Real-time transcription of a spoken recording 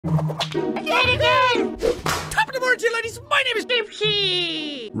Again! Top of the morning, ladies. My name is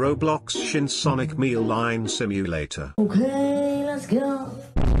Dipsy. Roblox Shin Sonic Meal Line Simulator. Okay, let's go.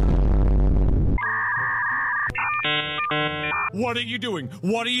 What are you doing?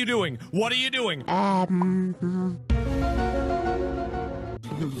 What are you doing? What are you doing? I'm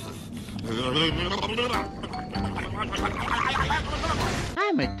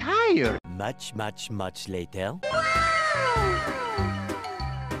tired. Much later.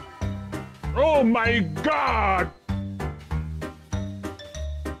 Oh my God!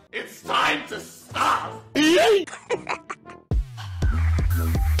 It's time to stop.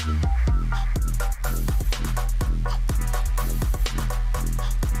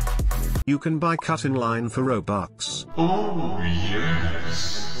 You can buy cut in line for Robux. Oh,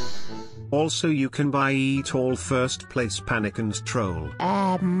 yes. Also you can buy eat all first place panic and troll.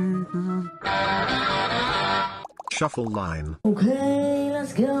 Shuffle line. Okay,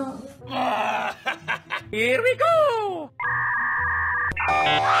 let's go. Here we go.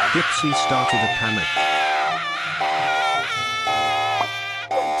 Dipsy started a panic.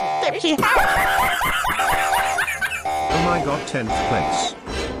 Dipsy. Oh my God, 10th place.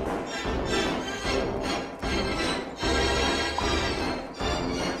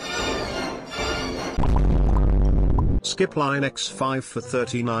 Skip line X5 for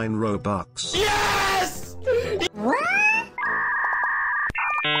 39 Robux. Yes!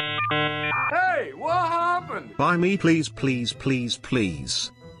 Hey, what happened? Buy me please, please, please,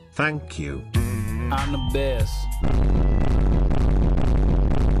 please. Thank you. I'm the best.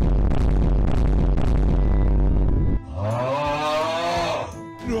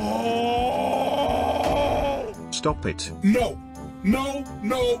 No! Stop it. No! No!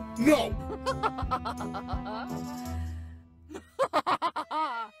 No! No!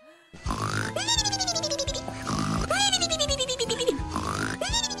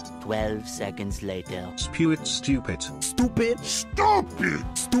 12 seconds later. Spew it, stupid. Stupid. Stupid!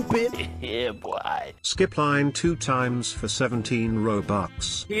 Stupid. Yeah, boy. Skip line 2 times for 17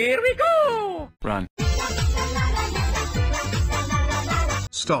 Robux. Here we go. Run.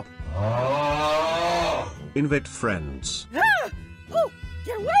 Stop. Invite friends. Oh,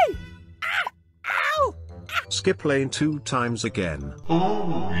 get away. Ow! Skip lane 2 times again.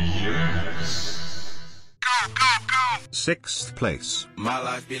 Oh, yes. 6th place. My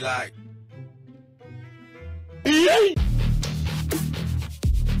life be like.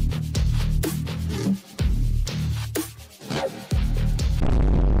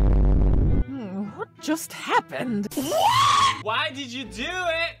 What just happened? Why did you do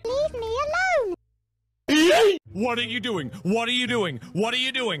it? Leave me alone. What are you doing? What are you doing? What are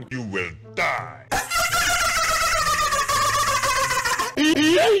you doing? You will die.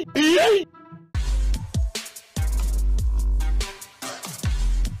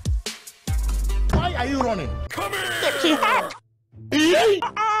 Why are you running? Come here! Dipsy hat.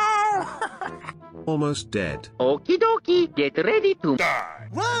 Almost dead. Okie dokie. Get ready to Die.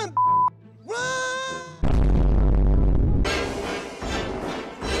 run.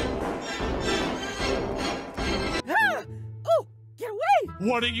 Oh, get away.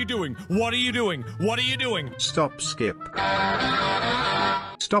 What are you doing? What are you doing? What are you doing? Stop, skip.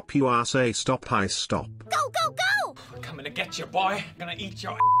 Stop, you ass, say stop, I stop. Go, go, go. I'm coming to get you, boy. I'm gonna eat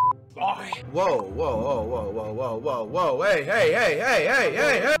your boy. Whoa, whoa, whoa, whoa, whoa, whoa, whoa, whoa, hey, hey, hey, hey, hey,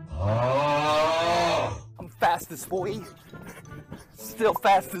 hey, hey! I'm fastest, boy. Still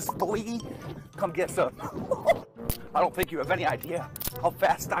fastest, boy. Come get some. I don't think you have any idea how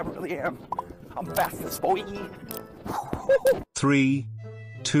fast I really am. I'm fastest, boy. 3,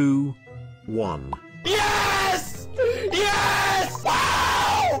 2, 1. Yes! Yes!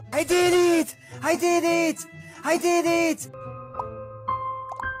 Wow! I did it! I did it! I did it!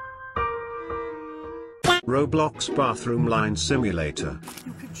 Roblox Bathroom Line Simulator.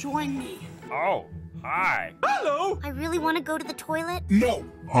 You could join me. Oh, hi. Hello! I really want to go to the toilet. No.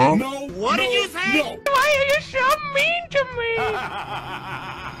 Huh? No. What did you say? No. Why are you so mean to me?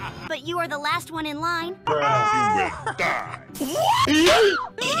 But you are the last one in line. You will die.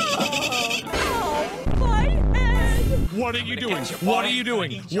 Oh, my head! What are you doing? What are you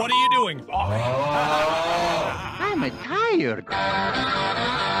doing? What are you doing? I'm tired.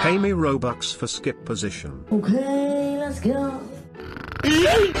 Pay me Robux for skip position. Okay, let's go.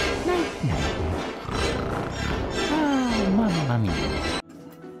 Oh, mamma mia.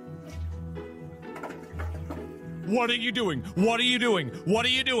 What are you doing? What are you doing? What are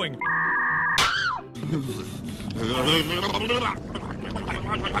you doing?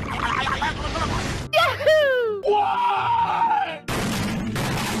 Yahoo! What?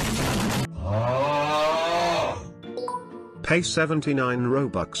 Pay 79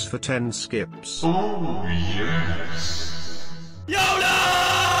 Robux for 10 skips. Oh, yes.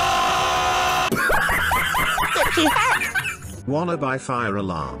 Wanna buy fire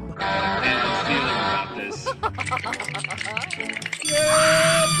alarm? Bad feeling about this.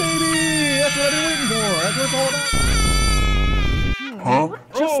 Yeah, baby! That's what I've been waiting for. That's what it's all about. Huh?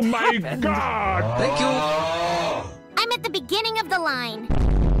 Oh my god! Thank you. I'm at the beginning of the line.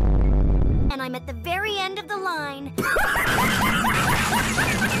 And I'm at the very end of the line.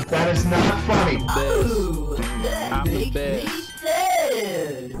 That is not funny. I'm the best.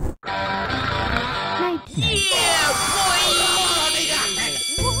 Yeah, boy!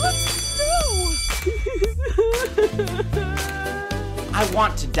 I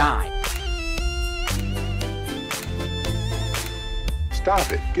want to die.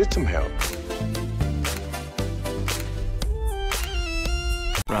 Stop it. Get some help.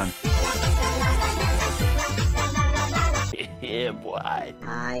 Run. Yeah, boy.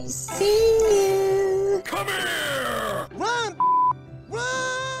 I see you. Come here! Run!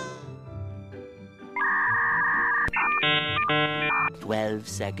 Run! 12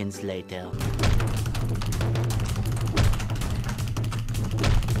 seconds later.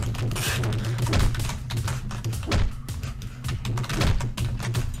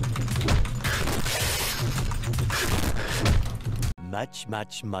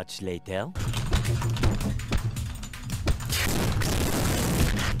 Much later.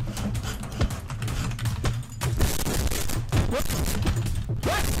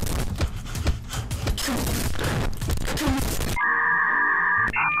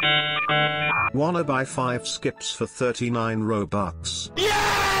 Wanna buy 5 skips for 39 Robux?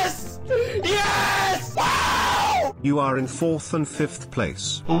 Yes! Yes! Wow! You are in 4th and 5th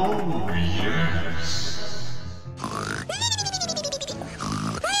place. Oh, yes.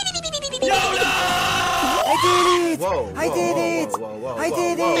 I did it! Whoa, I did it! whoa, I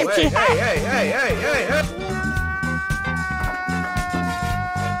did whoa. it! Hey.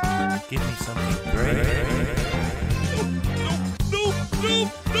 Give me something great. No!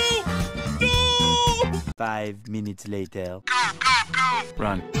 5 minutes later.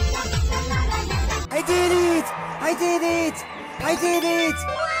 Run. I did it! I did it! I did it!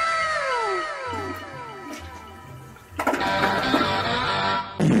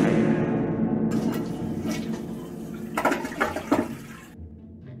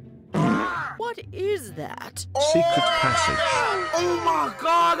 What is that? Secret passage. Oh my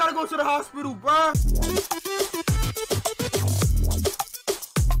god, I gotta go to the hospital, bruh!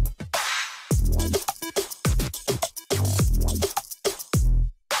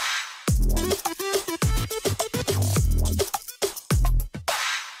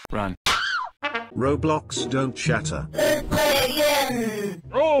 Run. Roblox don't shatter.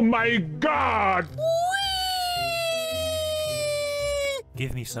 Oh my god!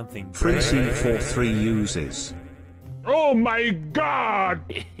 Give me something Free great. C43 uses. Oh my god!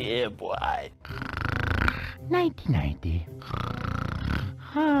 Yeah, boy. 1990.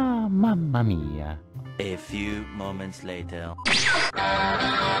 Ah, mamma mia. A few moments later.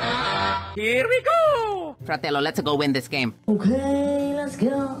 Here we go! Fratello, let's go win this game. Okay, let's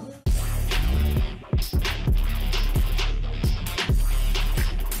go.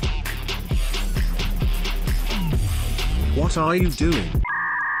 What are you doing?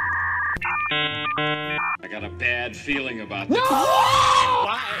 I got a bad feeling about this.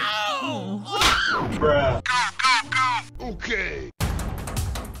 Bruh. Okay.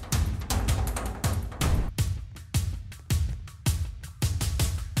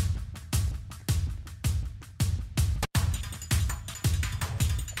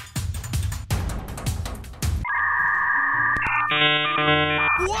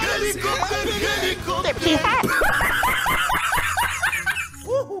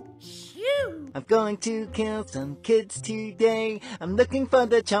 I'm going to kill some kids today. I'm looking for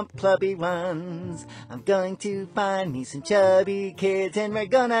the chump clubby ones. I'm going to find me some chubby kids and we're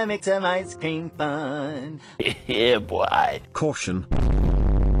gonna make some ice cream fun. Yeah, boy. Caution.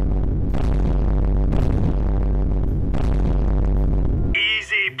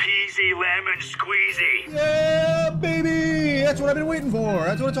 Easy peasy lemon squeezy. Yeah, baby! That's what I've been waiting for.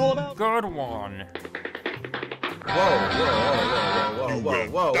 That's what it's all about. Good one.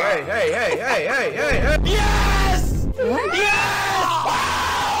 Whoa. Hey. Yes! Yes!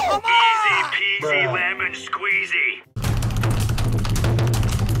 Wow! Easy peasy lemon squeezy.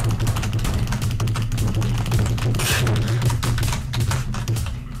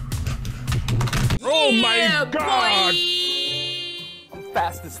 Oh my god! I'm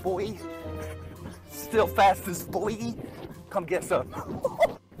fastest, boy. Still fastest, boy. Come get some.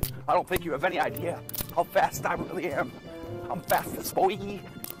 I don't think you have any idea how fast I really am. I'm fastest, boy. Yahoo!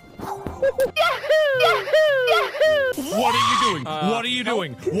 Yahoo! What are you doing? What are you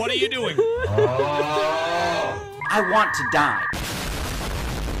doing? What are you doing? I want to die.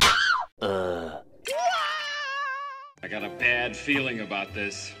 I got a bad feeling about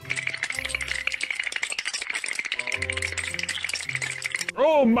this.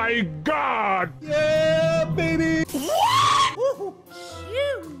 Oh my God! Yeah, baby!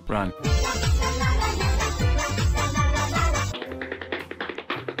 Run.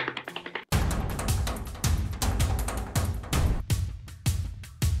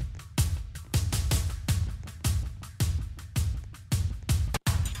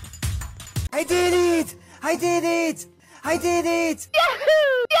 I did it! I did it! I did it!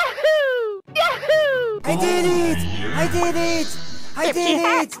 Yahoo! Yahoo! Yahoo! I did it! I did it! I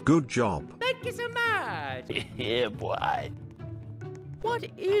did it! Good job. Thank you so much. Yeah, boy. What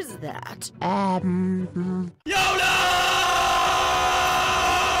is that?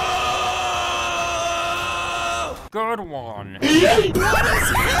 Good one.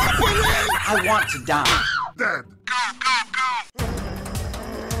 I want to die. Dead.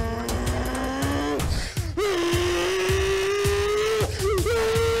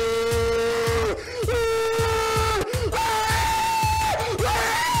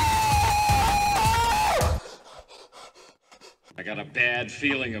 I got a bad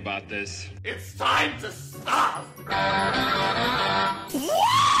feeling about this. It's time to stop.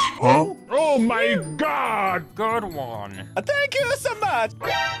 Oh my God! Good one. Thank you so much.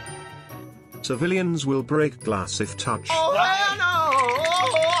 Civilians will break glass if touched. Oh,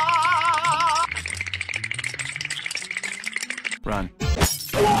 no. Run.